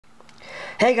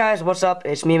Hey guys, what's up?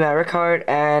 It's me, Matt Rickard,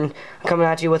 and I'm coming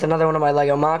at you with another one of my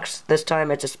LEGO MOCs. This time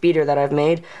it's a speeder that I've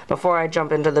made. Before I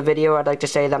jump into the video, I'd like to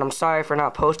say that I'm sorry for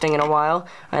not posting in a while.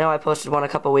 I know I posted one a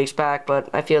couple weeks back, but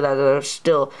I feel that it was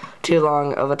still too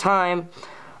long of a time.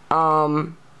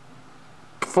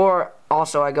 Before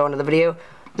also I go into the video,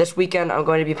 this weekend I'm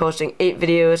going to be posting 8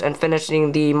 videos and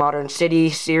finishing the Modern City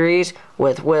series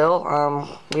with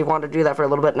Will. We wanted to do that for a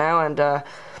little bit now, and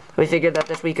we figured that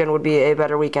this weekend would be a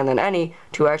better weekend than any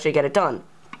to actually get it done.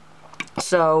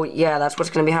 So, yeah, that's what's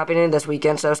going to be happening this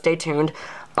weekend, so stay tuned.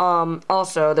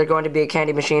 Also, there's going to be a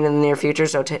candy machine in the near future,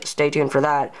 so stay tuned for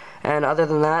that. And other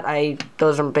than that,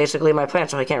 those are basically my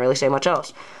plans, so I can't really say much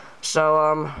else.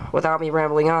 So, without me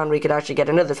rambling on, we could actually get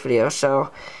into this video.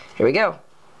 So, here we go.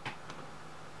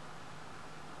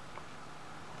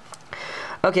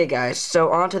 Okay, guys,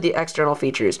 so on to the external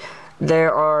features.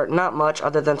 There are not much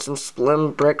other than some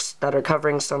slim bricks that are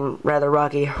covering some rather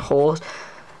rocky holes.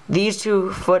 These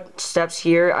 2 footsteps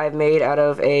here I've made out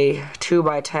of a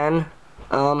 2x10.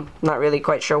 Not really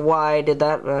quite sure why I did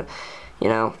that, but, you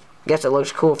know, guess it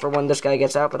looks cool for when this guy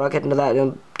gets out, but I'll get into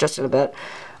that just in a bit.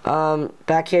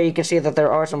 Back here you can see that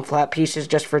there are some flat pieces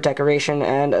just for decoration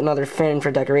and another fin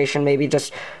for decoration, maybe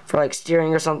just for like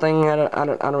steering or something. I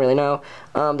don't really know.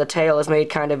 The tail is made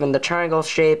kind of in the triangle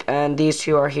shape, and these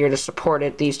 2 are here to support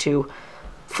it. These 2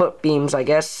 foot beams, I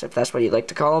guess, if that's what you'd like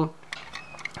to call them.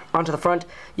 Onto the front,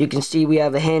 you can see we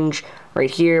have a hinge right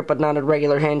here, but not a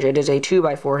regular hinge. It is a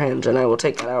 2x4 hinge, and I will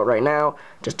take that out right now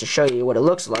just to show you what it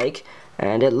looks like.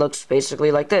 And it looks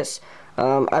basically like this.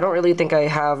 I don't really think I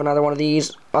have another one of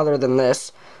these other than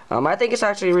this. I think it's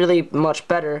actually really much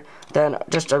better than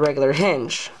just a regular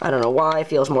hinge. I don't know why. It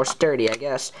feels more sturdy, I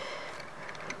guess.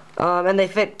 And they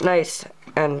fit nice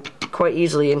and quite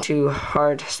easily into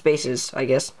hard spaces, I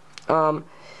guess.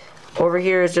 Over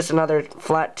here is just another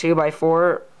flat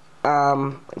 2x4.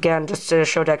 Again, just to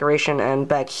show decoration. And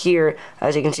back here,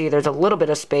 as you can see, there's a little bit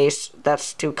of space.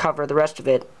 That's to cover the rest of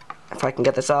it, if I can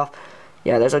get this off.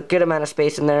 Yeah, there's a good amount of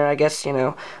space in there. I guess, you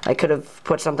know, I could have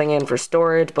put something in for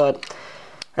storage, but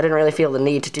I didn't really feel the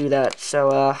need to do that.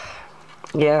 So,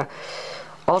 yeah.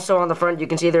 Also on the front, you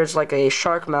can see there's like a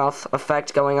shark mouth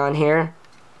effect going on here,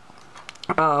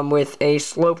 with a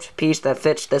sloped piece that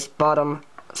fits this bottom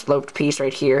sloped piece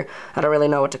right here. I don't really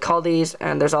know what to call these.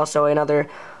 And there's also another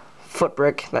foot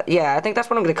brick. Yeah, I think that's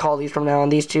what I'm going to call these from now on.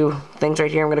 These 2 things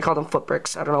right here, I'm going to call them foot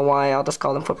bricks. I don't know why. I'll just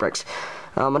call them foot bricks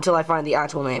until I find the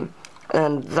actual name.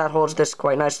 And that holds this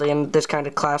quite nicely, and this kind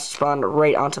of clasps on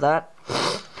right onto that.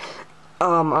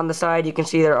 On the side, you can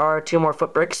see there are 2 more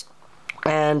foot bricks,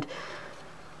 and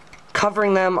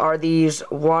covering them are these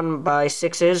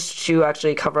 1x6s to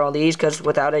actually cover all these, because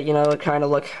without it, you know, it kind of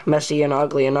look messy and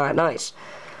ugly and not nice.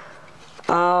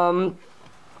 Not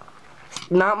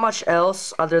much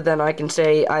else other than I can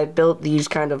say I built these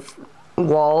kind of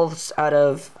walls out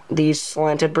of these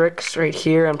slanted bricks right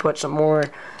here and put some more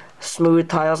smooth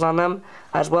tiles on them,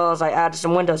 as well as I added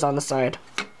some windows on the side.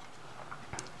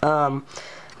 Not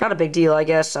a big deal, I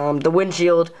guess. The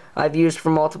windshield I've used for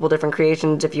multiple different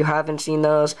creations. If you haven't seen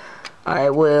those,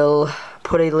 I will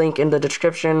put a link in the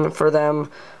description for them.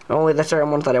 Only the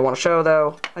certain ones that I want to show,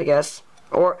 though, I guess.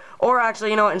 Or actually,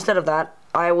 you know what, instead of that,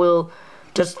 I will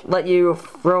just let you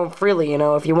roam freely, you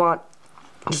know, if you want.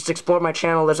 Just explore my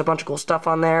channel. There's a bunch of cool stuff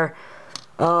on there.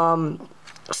 Some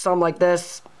like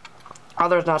this.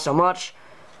 Others not so much.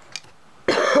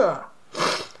 Oh,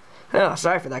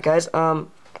 sorry for that, guys.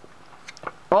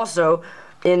 Also,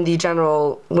 in the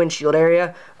general windshield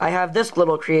area, I have this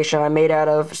little creation I made out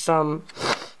of some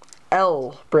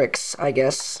L bricks, I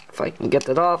guess. If I can get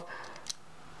that off.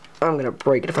 I'm gonna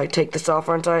break it if I take this off,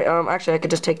 aren't I? Actually, I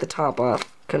could just take the top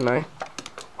off, couldn't I?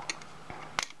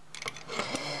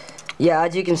 Yeah,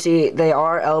 as you can see, they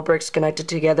are L bricks connected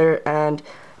together, and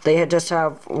they just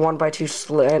have 1x2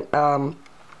 slant.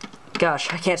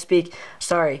 Gosh, I can't speak.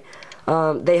 Sorry.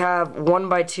 They have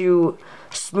 1x2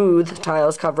 smooth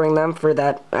tiles covering them for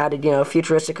that added, you know,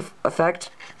 futuristic effect.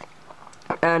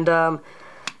 And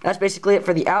that's basically it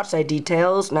for the outside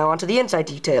details. Now onto the inside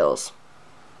details.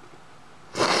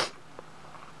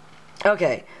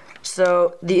 Okay,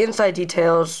 so the inside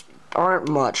details aren't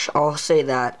much. I'll say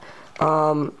that.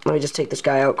 Let me just take this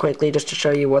guy out quickly just to show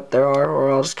you what there are,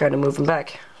 or I'll just kind of move him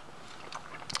back.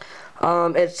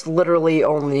 It's literally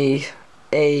only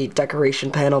a decoration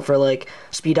panel for like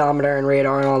speedometer and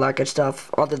radar and all that good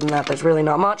stuff. Other than that, there's really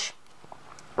not much.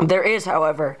 There is,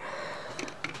 however,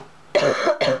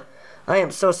 I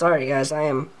am so sorry, guys. I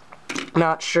am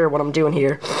not sure what I'm doing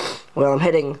here. Well, I'm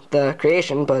hitting the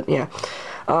creation, but yeah.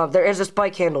 There is a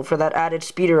spike handle for that added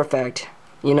speeder effect.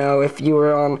 You know, if you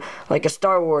were on like a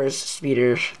Star Wars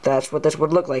speeder, that's what this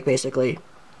would look like basically.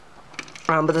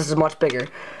 But this is much bigger.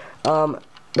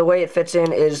 The way it fits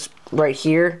in is right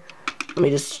here. Let me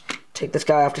just take this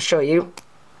guy off to show you.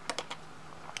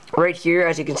 Right here,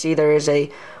 as you can see, there is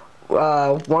a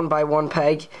 1x1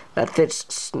 peg that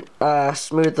fits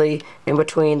smoothly in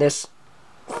between this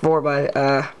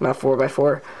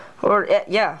 4x4, or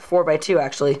yeah, 4x2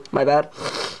 actually, my bad.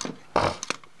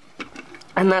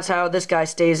 And that's how this guy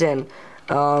stays in.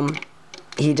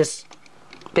 He just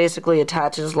basically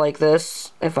attaches like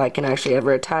this, if I can actually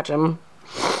ever attach him.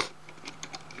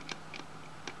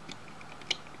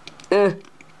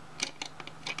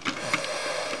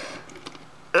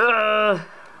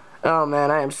 Oh man,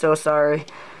 I am so sorry.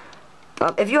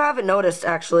 If you haven't noticed,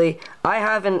 actually,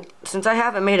 since I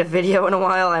haven't made a video in a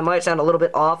while, I might sound a little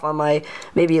bit off on my,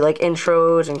 maybe like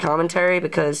intros and commentary,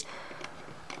 because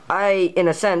I, in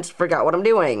a sense, forgot what I'm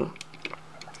doing.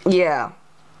 Yeah.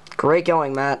 Great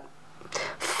going, Matt.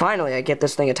 Finally, I get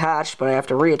this thing attached, but I have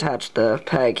to reattach the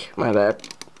peg. My bad.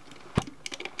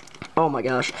 Oh my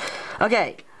gosh.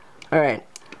 Okay. Alright.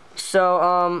 So,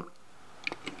 oh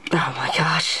my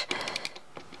gosh.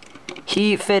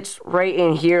 He fits right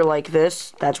in here like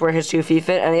this. That's where his 2 feet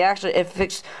fit, and it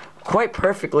fits quite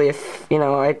perfectly, if, you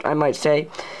know, I might say,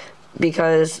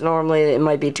 because normally it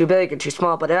might be too big or too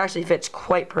small, but it actually fits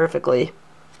quite perfectly.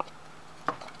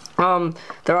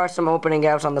 There are some opening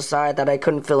gaps on the side that I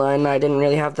couldn't fill in. I didn't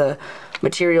really have the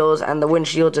materials, and the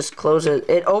windshield just closes.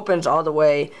 It opens all the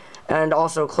way and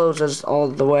also closes all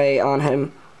the way on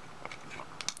him.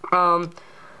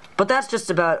 But that's just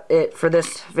about it for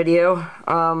this video.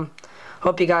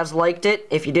 Hope you guys liked it.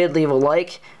 If you did, leave a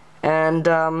like, and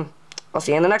I'll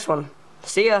see you in the next one.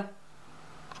 See ya!